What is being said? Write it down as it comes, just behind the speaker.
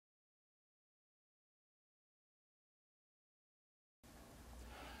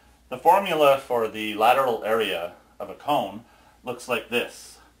The formula for the lateral area of a cone looks like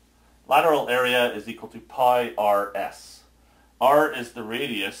this. Lateral area is equal to pi rs. R is the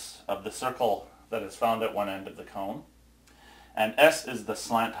radius of the circle that is found at one end of the cone, and s is the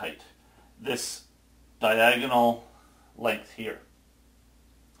slant height, this diagonal length here.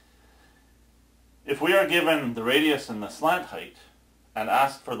 If we are given the radius and the slant height and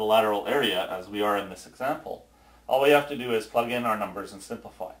asked for the lateral area, as we are in this example, all we have to do is plug in our numbers and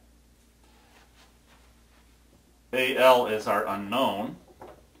simplify. AL is our unknown.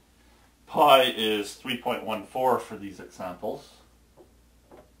 Pi is 3.14 for these examples.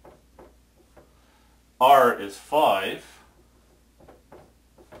 R is 5.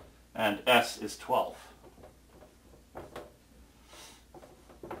 And S is 12.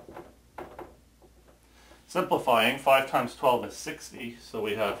 Simplifying, 5 times 12 is 60, so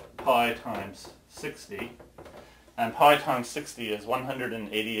we have pi times 60. And pi times 60 is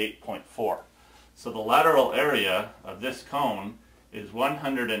 188.4. So the lateral area of this cone is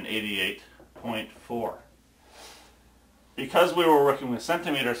 188.4. Because we were working with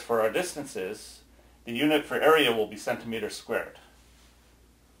centimeters for our distances, the unit for area will be centimeters squared.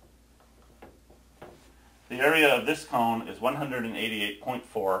 The area of this cone is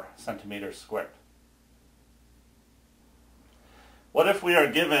 188.4 centimeters squared. What if we are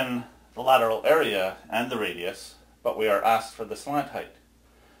given the lateral area and the radius, but we are asked for the slant height?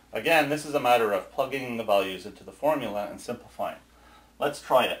 Again, this is a matter of plugging the values into the formula and simplifying. Let's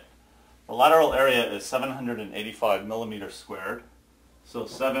try it. The lateral area is 785 millimeters squared, so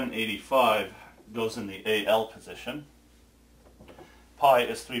 785 goes in the AL position. Pi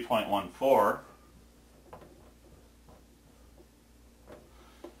is 3.14.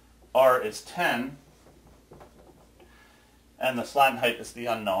 R is 10, and the slant height is the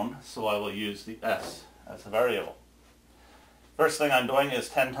unknown, so I will use the S as a variable. First thing I'm doing is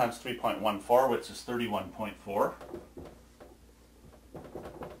 10 times 3.14, which is 31.4.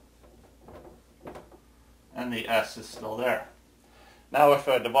 And the S is still there. Now if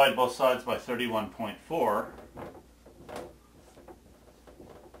I divide both sides by 31.4,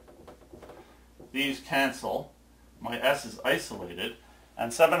 these cancel. My S is isolated.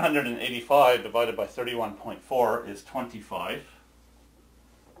 And 785 divided by 31.4 is 25.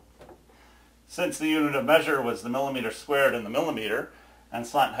 Since the unit of measure was the millimeter squared in the millimeter, and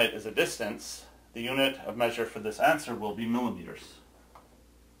slant height is a distance, the unit of measure for this answer will be millimeters.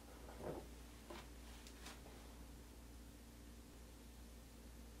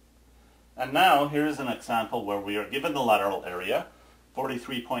 And now here is an example where we are given the lateral area,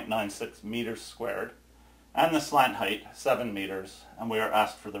 43.96 meters squared, and the slant height, 7 meters, and we are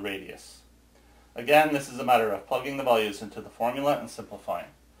asked for the radius. Again, this is a matter of plugging the values into the formula and simplifying.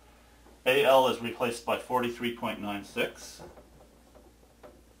 AL is replaced by 43.96.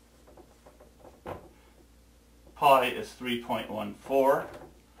 Pi is 3.14.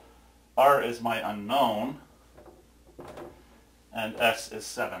 R is my unknown. And S is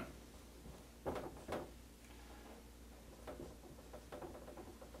 7.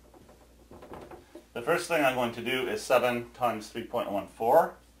 The first thing I'm going to do is 7 times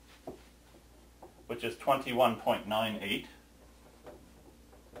 3.14, which is 21.98.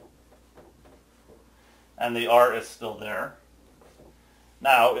 And the R is still there.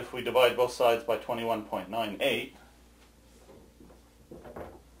 Now, if we divide both sides by 21.98,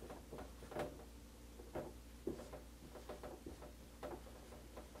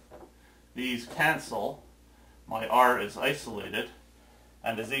 these cancel. My R is isolated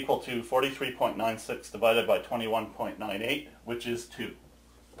and is equal to 43.96 divided by 21.98, which is 2.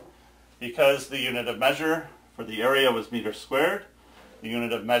 Because the unit of measure for the area was meters squared, the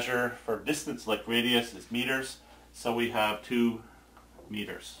unit of measure for distance like radius is meters, so we have 2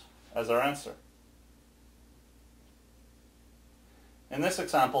 meters as our answer. In this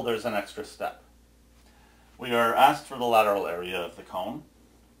example, there's an extra step. We are asked for the lateral area of the cone.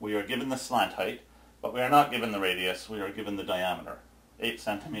 We are given the slant height, but we are not given the radius, we are given the diameter. 8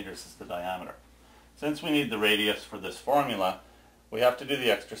 centimeters is the diameter. Since we need the radius for this formula, we have to do the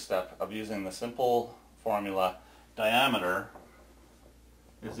extra step of using the simple formula diameter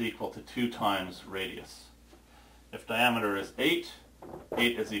is equal to 2 times radius. If diameter is 8,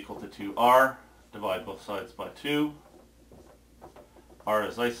 8 is equal to 2r, divide both sides by 2, r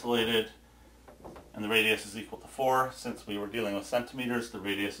is isolated, and the radius is equal to 4. Since we were dealing with centimeters, the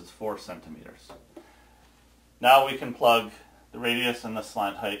radius is 4 centimeters. Now we can plug the radius and the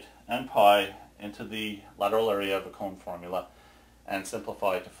slant height and pi into the lateral area of a cone formula and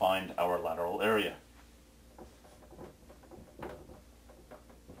simplify to find our lateral area.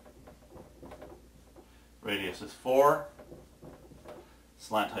 Radius is 4,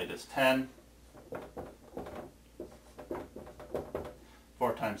 Slant height is 10.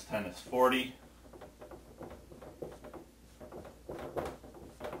 4 times 10 is 40.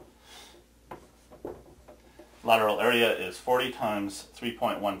 Lateral area is 40 times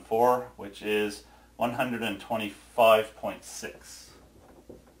 3.14, which is 125.6.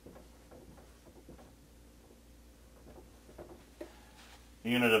 The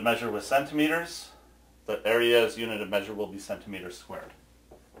unit of measure was centimeters. The area's unit of measure will be centimeters squared.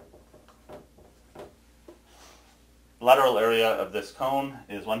 The lateral area of this cone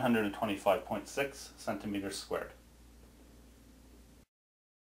is 125.6 centimeters squared.